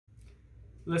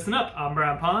Listen up, I'm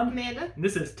Brown Pond. Amanda. And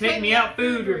this is Take Me Out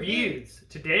Food Reviews.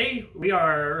 Today we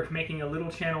are making a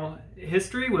little channel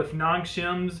history with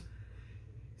Nongshim's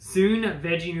soon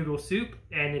veggie noodle soup,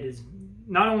 and it is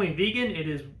not only vegan, it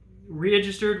is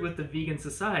registered with the Vegan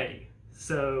Society.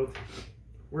 So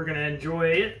we're going to enjoy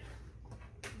it.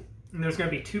 And there's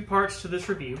going to be two parts to this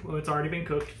review. Well, it's already been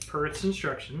cooked per its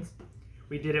instructions.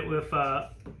 We did it with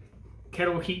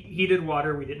kettle heated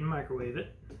water. We didn't microwave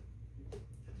it.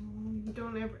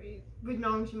 Don't ever eat. With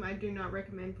Nongshim, I do not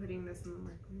recommend putting this in the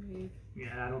microwave.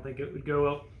 Yeah, I don't think it would go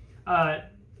well.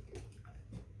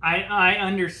 I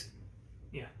understand.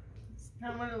 Yeah. It's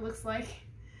not what it looks like.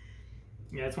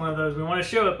 Yeah, it's one of those, we want to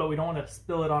show it, but we don't want to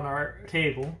spill it on our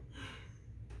table.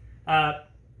 But,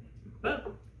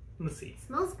 let's see. It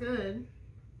smells good.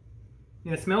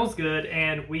 Yeah, it smells good,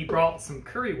 and we brought some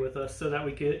curry with us so that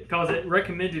we could, because it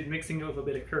recommended mixing it with a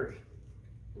bit of curry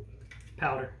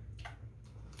powder.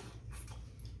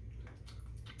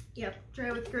 Yep, try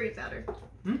it with curry powder.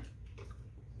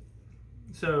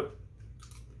 So,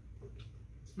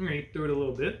 I'm gonna eat through it a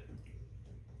little bit.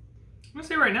 I'm gonna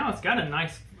say right now it's got a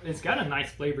nice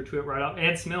flavor to it right off,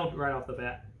 and smelled right off the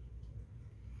bat.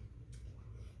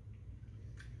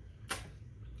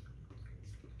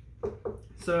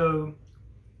 So,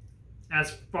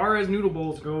 as far as noodle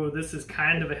bowls go, this is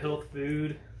kind of a health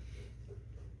food.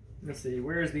 Let's see,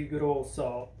 where's the good old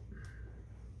salt?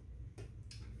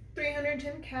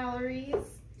 310 calories,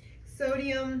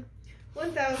 sodium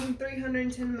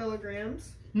 1,310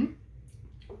 milligrams.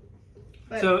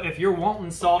 But so if you're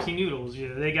wanting salty noodles, you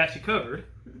know, they got you covered.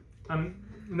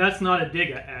 That's not a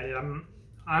dig at it.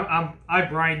 I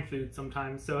brine food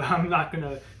sometimes, so I'm not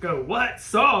gonna go, what,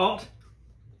 salt?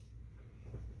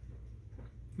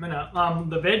 But no,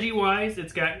 the veggie wise,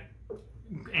 it's got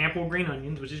ample green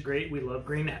onions, which is great. We love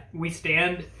we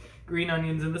stand green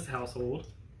onions in this household.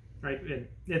 Right, and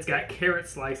it's got carrot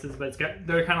slices, but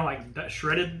they're kind of like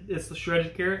shredded. It's the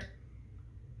shredded carrot.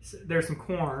 There's some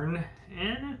corn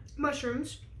and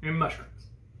mushrooms.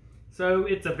 So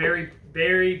it's a very,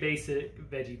 very basic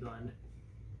veggie blend.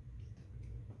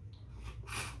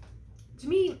 To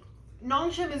me,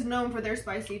 Nongshim is known for their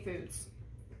spicy foods.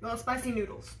 Well, spicy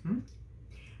noodles.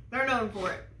 They're known for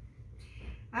it.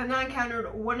 I have not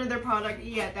encountered one of their products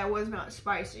yet that was not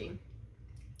spicy.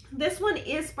 This one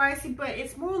is spicy, but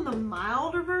it's more on the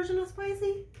milder version of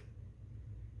spicy.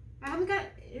 I haven't got,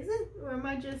 is it? Or am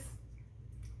I just...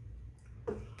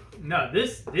 No,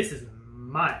 this is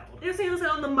mild. It's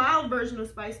on the mild version of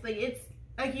spice. Like, it's,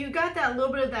 like, you got that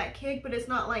little bit of that kick, but it's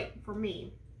not like, for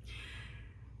me.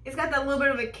 It's got that little bit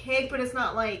of a kick, but it's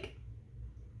not like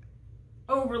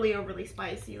overly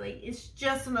spicy. Like, it's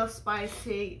just enough spice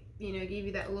to, you know, give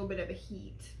you that little bit of a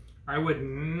heat. I would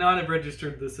not have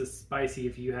registered this as spicy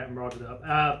if you hadn't brought it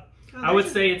up. I would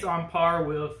say it's on par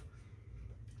with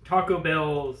Taco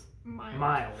Bell's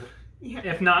mild. Yeah.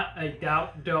 If not, I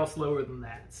doubt lower than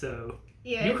that. So,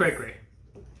 yeah, you cray cray.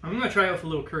 I'm going to try it with a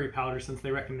little curry powder since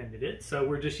they recommended it. So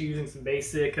we're just using some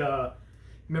basic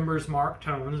Members Mark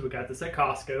tones. We got this at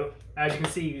Costco. As you can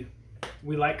see,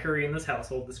 we like curry in this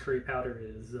household. This curry powder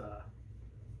is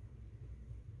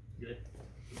good.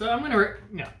 So I'm going to...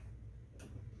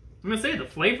 I'm gonna say the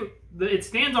flavor, it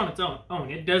stands on its own.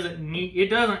 It doesn't need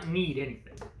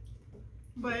anything.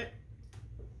 But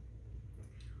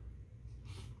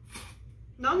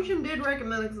Nongshim did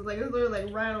recommend it because like it's literally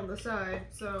like right on the side.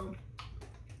 So,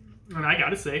 and I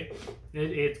gotta say,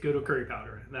 it's good with curry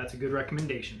powder. That's a good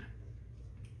recommendation.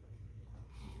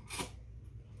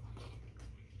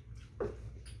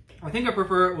 I think I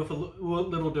prefer it with a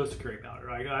little dose of curry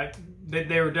powder.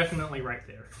 They were definitely right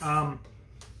there.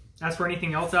 As for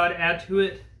anything else I'd add to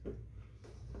it,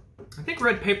 I think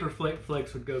red pepper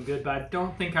flakes would go good, but I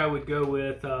don't think I would go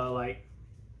with,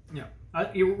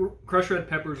 crushed red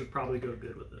peppers would probably go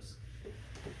good with this.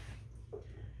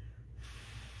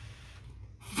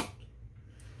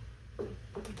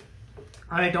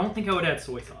 I don't think I would add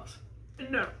soy sauce.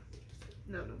 No.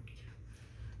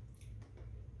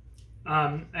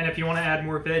 And if you want to add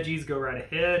more veggies, go right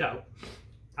ahead.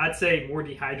 I'd say more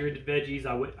dehydrated veggies.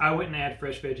 I wouldn't add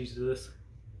fresh veggies to this.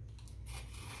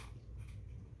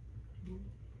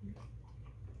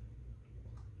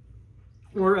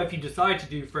 Or if you decide to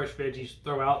do fresh veggies,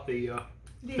 throw out the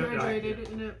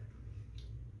dehydrated. No.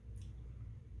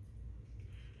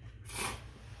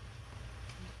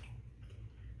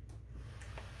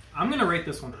 I'm gonna rate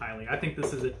this one highly. I think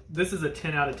this is a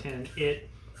 10 out of 10. It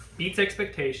beats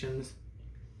expectations.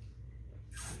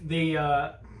 The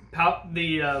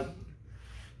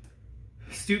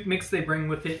soup mix they bring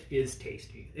with it is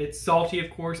tasty. It's salty,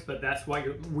 of course, but that's what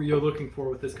you're looking for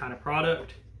with this kind of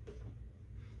product.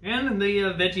 And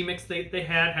the veggie mix they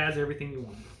had has everything you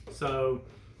want. So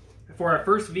for our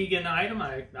first vegan item,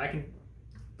 I can...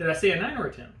 Did I say a 9 or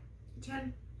a 10?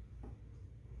 10.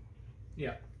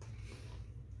 Yeah.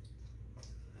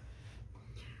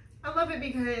 I love it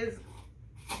because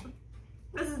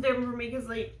this is different for me because,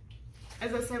 like,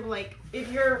 as I said, like,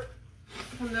 if you're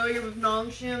familiar with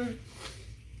Nongshim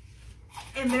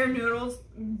and their noodles,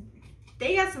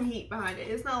 they got some heat behind it.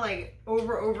 It's not like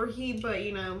overheat, but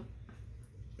you know,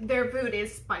 their food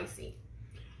is spicy.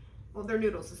 Well, their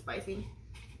noodles is spicy.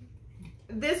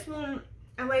 This one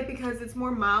I like because it's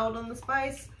more mild on the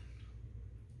spice.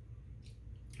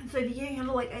 So if you can't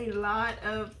handle like a lot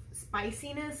of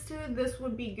spiciness to it, this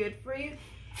would be good for you.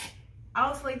 I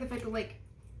also like the fact that like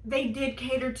they did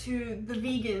cater to the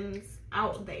vegans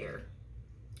out there.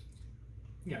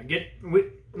 Yeah,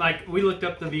 we looked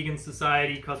up the Vegan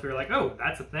Society because we were like, oh,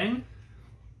 that's a thing.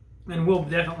 And we'll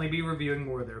definitely be reviewing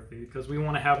more of their food because we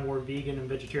want to have more vegan and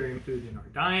vegetarian food in our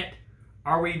diet.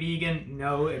 Are we vegan?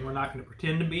 No, and we're not going to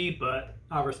pretend to be, but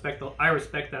I respect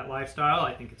that lifestyle.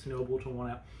 I think it's noble to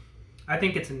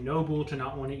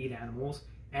not want to eat animals.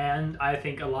 And I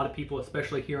think a lot of people,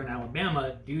 especially here in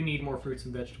Alabama, do need more fruits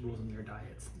and vegetables in their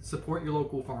diets. Support your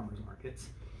local farmers markets.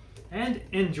 And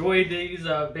enjoy these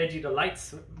veggie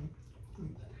delights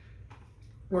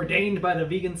ordained by the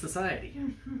Vegan Society.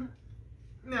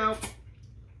 Now,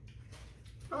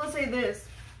 let's say this.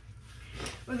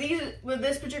 With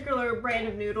this particular brand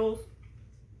of noodles,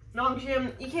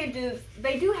 Nongshim, you can't just...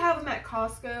 They do have them at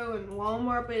Costco and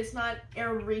Walmart, but it's not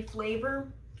every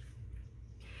flavor.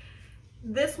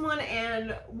 This one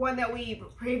and one that we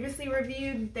previously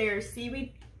reviewed, they're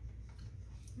seaweed.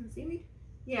 Seaweed?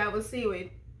 Yeah, it was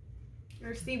seaweed.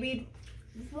 Their seaweed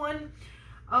one.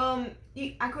 I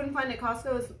couldn't find it at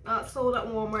Costco. It's not sold at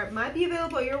Walmart. It might be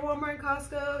available at your Walmart and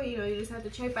Costco. You know, you just have to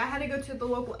check. But I had to go to the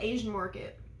local Asian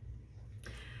market,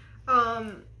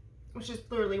 which is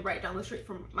literally right down the street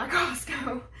from my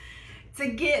Costco, to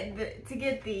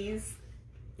get these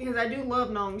because I do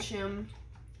love Nongshim.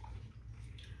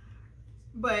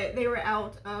 But they were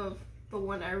out of the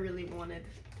one I really wanted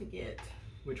to get.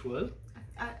 Which was?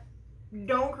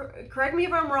 Don't correct me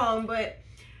if I'm wrong, but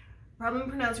probably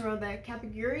pronouncing wrong. That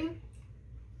Kapiguri.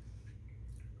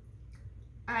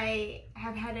 I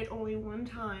have had it only one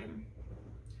time.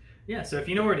 Yeah, so if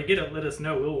you know where to get it, let us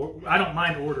know. I don't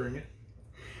mind ordering it.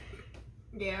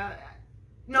 Yeah,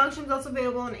 Nongshim's also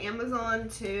available on Amazon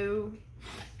too.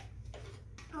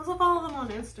 I also follow them on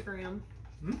Instagram.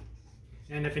 Hmm?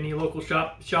 And if any local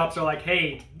shops are like,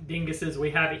 hey, dinguses, we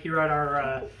have it here at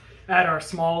our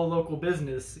small local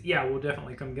business, yeah, we'll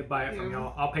definitely come buy it from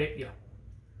y'all. I'll pay it, yeah.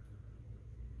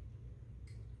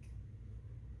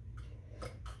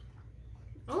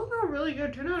 Oh, they're really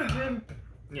good. 10 out of 10.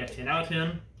 Yeah, 10 out of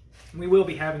 10. We will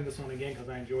be having this one again because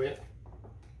I enjoy it.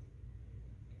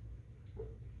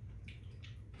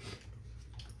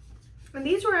 And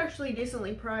these were actually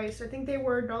decently priced. I think they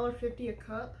were $1.50 a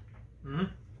cup. Mm-hmm.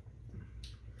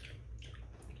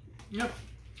 Yep.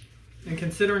 And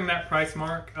considering that price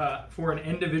mark for an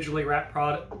individually wrapped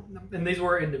product, and these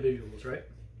were individuals, right?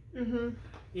 Mm-hmm.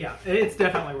 Yeah, it's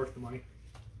definitely worth the money.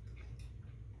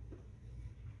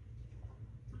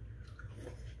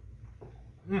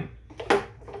 That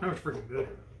was freaking good.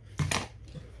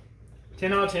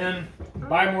 10 out of 10.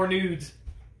 Buy more noods.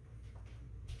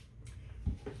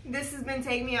 This has been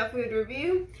Take Me Out Food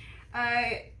Review.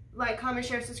 Like, comment,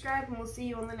 share, subscribe, and we'll see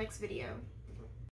you on the next video.